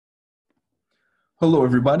Hello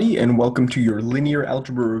everybody, and welcome to your linear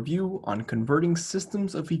algebra review on converting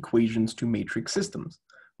systems of equations to matrix systems.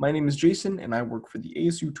 My name is Jason, and I work for the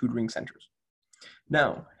ASU Tutoring Centers.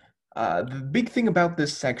 Now, the big thing about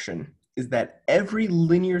this section is that every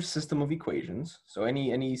linear system of equations, so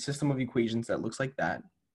any system of equations that looks like that,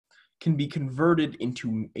 can be converted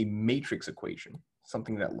into a matrix equation,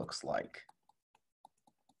 something that looks like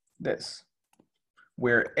this,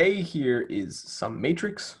 where A here is some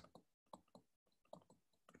matrix,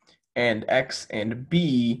 and X and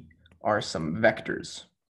B are some vectors.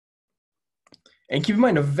 And keep in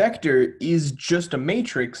mind, a vector is just a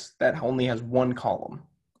matrix that only has one column.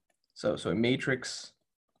 So a matrix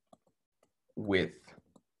with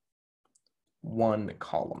one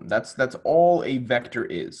column. That's all a vector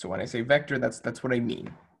is. So when I say vector, that's what I mean.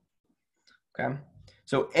 Okay?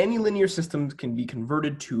 So any linear systems can be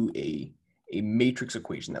converted to a matrix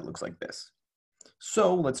equation that looks like this.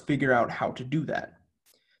 So let's figure out how to do that.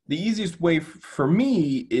 The easiest way for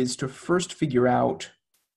me is to first figure out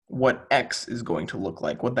what X is going to look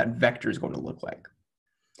like, what that vector is going to look like.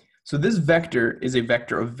 So this vector is a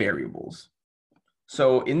vector of variables.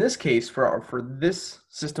 So in this case, for this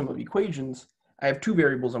system of equations, I have two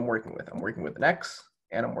variables I'm working with. I'm working with an X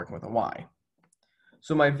and I'm working with a Y.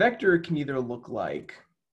 So my vector can either look like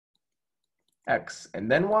X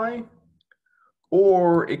and then Y,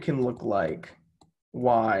 or it can look like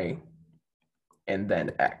Y and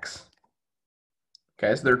then X.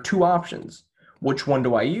 Okay, so there are two options. Which one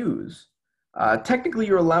do I use? Technically,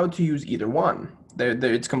 you're allowed to use either one.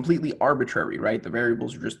 It's completely arbitrary, right? The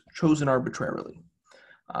variables are just chosen arbitrarily.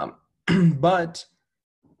 But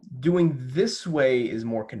doing this way is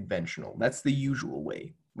more conventional. That's the usual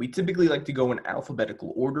way. We typically like to go in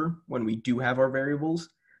alphabetical order when we do have our variables.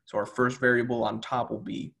 So our first variable on top will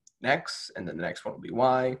be X, and then the next one will be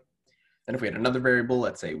Y. And if we had another variable,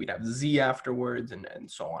 let's say we'd have Z afterwards, and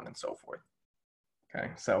so on and so forth.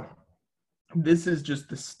 Okay, so this is just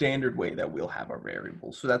the standard way that we'll have our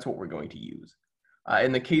variables. So that's what we're going to use.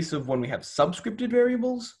 In the case of when we have subscripted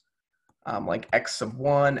variables, like x sub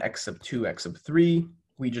 1, x sub 2, x sub 3,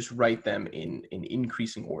 we just write them in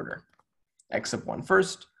increasing order. X sub 1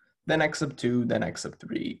 first, then x sub 2, then x sub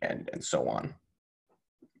 3, and so on.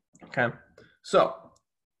 Okay, so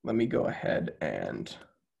let me go ahead and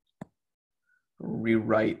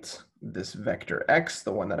rewrite this vector x,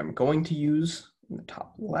 the one that I'm going to use in the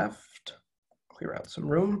top left. Clear out some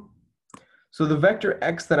room. So the vector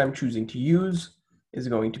x that I'm choosing to use is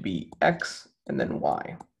going to be x and then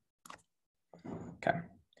y. Okay.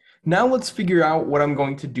 Now let's figure out what I'm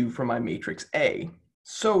going to do for my matrix A.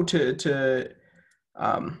 So to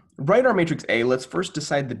write our matrix A, let's first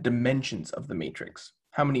decide the dimensions of the matrix.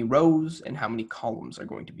 How many rows and how many columns are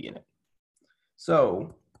going to be in it.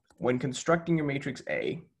 So when constructing your matrix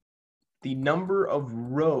A, the number of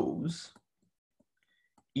rows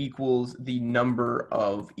equals the number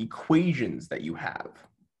of equations that you have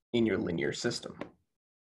in your linear system.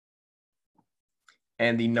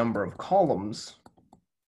 And the number of columns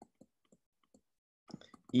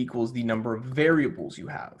equals the number of variables you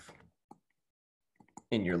have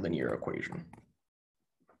in your linear equation.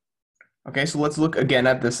 Okay, so let's look again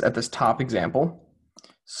at this top example.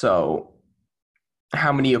 So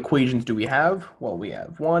how many equations do we have? Well, we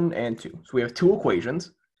have 1 and 2. So we have two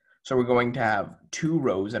equations. So we're going to have two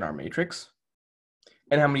rows in our matrix.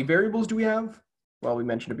 And how many variables do we have? Well, we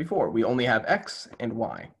mentioned it before. We only have X and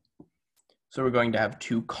Y. So we're going to have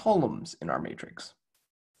two columns in our matrix.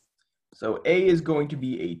 So A is going to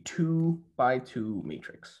be a 2 by 2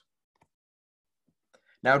 matrix.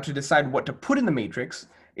 Now to decide what to put in the matrix,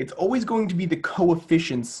 it's always going to be the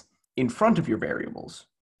coefficients in front of your variables.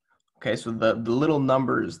 Okay, so the little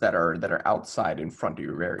numbers that are outside in front of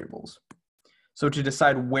your variables. So to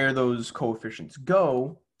decide where those coefficients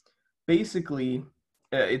go, basically,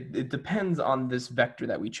 it depends on this vector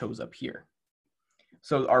that we chose up here.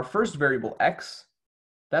 So our first variable x,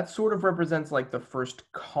 that sort of represents like the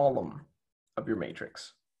first column of your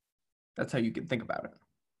matrix. That's how you can think about it.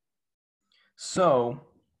 So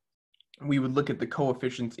we would look at the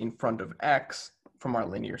coefficients in front of x from our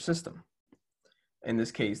linear system. In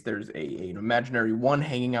this case, there's an imaginary 1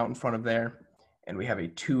 hanging out in front of there, and we have a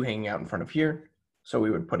 2 hanging out in front of here. So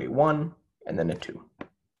we would put a 1 and then a 2.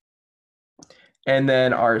 And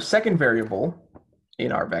then our second variable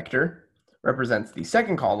in our vector represents the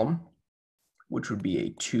second column, which would be a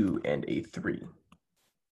 2 and a 3.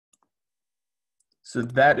 So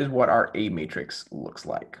that is what our A matrix looks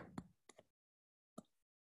like.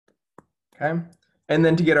 Okay, and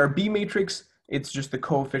then to get our B matrix, it's just the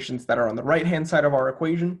coefficients that are on the right-hand side of our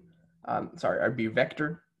equation. Our B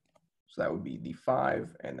vector. So that would be the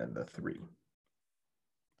 5 and then the 3.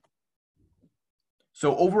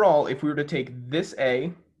 So overall, if we were to take this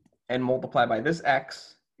A and multiply by this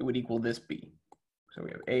X, it would equal this B. So we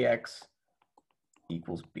have AX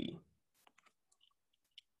equals B.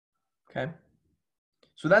 Okay.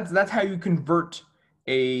 So that's how you convert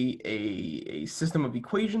a system of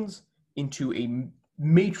equations into a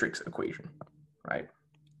matrix equation, right?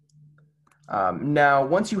 Now,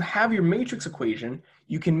 once you have your matrix equation,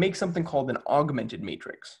 you can make something called an augmented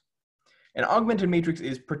matrix. An augmented matrix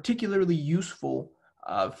is particularly useful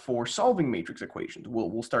for solving matrix equations.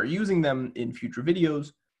 We'll start using them in future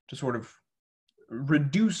videos to sort of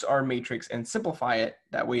reduce our matrix and simplify it.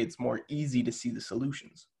 That way it's more easy to see the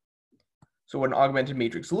solutions. So what an augmented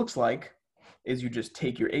matrix looks like is you just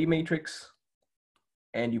take your A matrix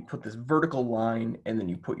and you put this vertical line and then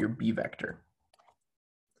you put your B vector.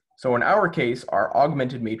 So in our case, our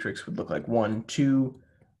augmented matrix would look like 1, 2,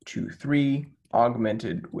 2, 3,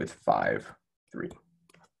 augmented with 5, 3.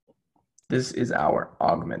 This is our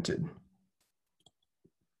augmented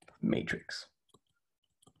matrix.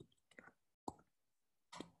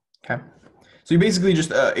 Okay. So you basically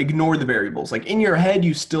just ignore the variables. Like in your head,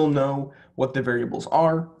 you still know what the variables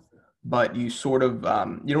are, but you sort of,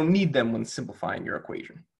 you don't need them when simplifying your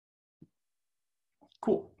equation.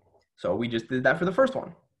 Cool. So we just did that for the first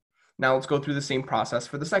one. Now let's go through the same process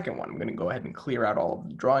for the second one. I'm going to go ahead and clear out all of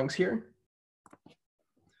the drawings here.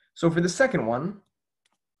 So for the second one,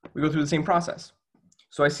 we go through the same process.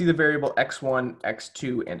 So I see the variable x1,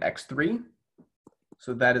 x2, and x3.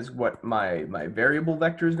 So that is what my variable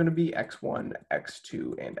vector is going to be, x1,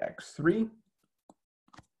 x2, and x3.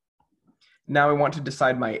 Now I want to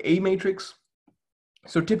decide my A matrix.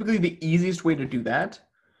 So typically the easiest way to do that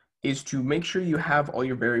is to make sure you have all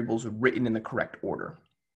your variables written in the correct order.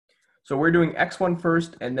 So we're doing x1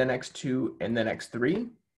 first, and then x2, and then x3.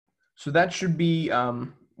 So that should be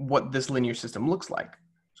what this linear system looks like.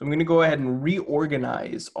 So I'm going to go ahead and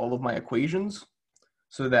reorganize all of my equations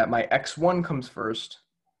so that my x1 comes first,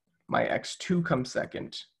 my x2 comes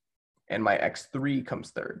second, and my x3 comes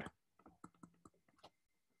third.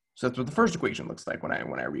 So that's what the first equation looks like when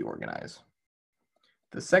I reorganize.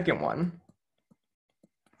 The second one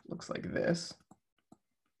looks like this.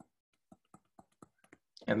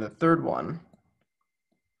 And the third one,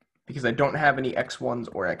 because I don't have any x1s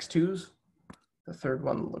or x2s, the third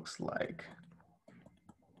one looks like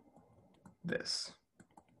this.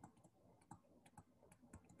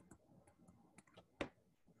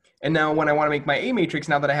 And now when I want to make my A matrix,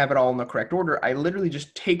 now that I have it all in the correct order, I literally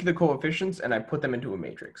just take the coefficients and I put them into a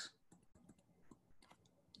matrix.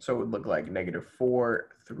 So it would look like -4,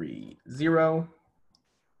 3, 0,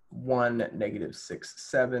 1, -6,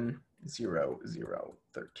 7, 0, 0,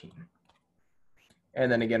 13.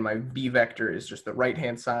 And then again, my B vector is just the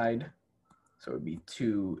right-hand side. So it would be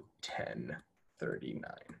 2, 10, 39.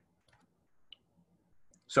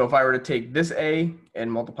 So if I were to take this A and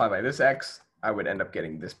multiply by this X, I would end up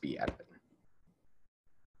getting this B out of it.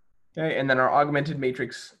 Okay, and then our augmented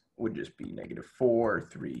matrix would just be -4,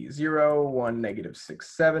 3, 0, 1, -6,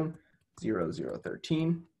 7, 0, 0,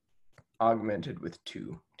 13, augmented with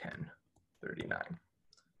 2, 10, 39.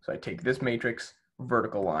 So I take this matrix,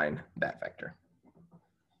 vertical line, that vector.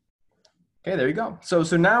 Okay, there you go. So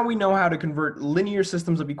now we know how to convert linear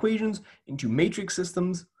systems of equations into matrix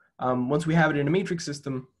systems. Once we have it in a matrix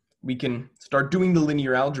system, we can start doing the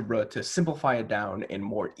linear algebra to simplify it down and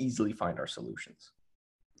more easily find our solutions.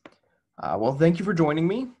 Well, thank you for joining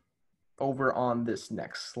me. Over on this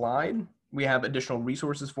next slide, we have additional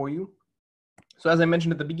resources for you. So as I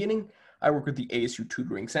mentioned at the beginning, I work with the ASU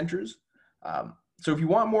tutoring centers. So if you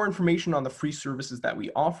want more information on the free services that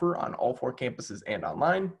we offer on all 4 campuses and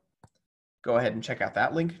online, go ahead and check out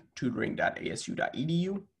that link,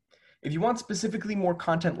 tutoring.asu.edu. If you want specifically more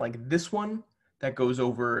content like this one that goes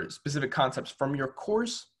over specific concepts from your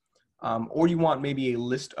course, or you want maybe a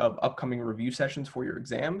list of upcoming review sessions for your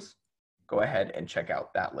exams, go ahead and check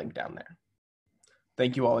out that link down there.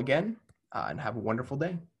 Thank you all again, and have a wonderful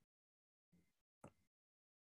day.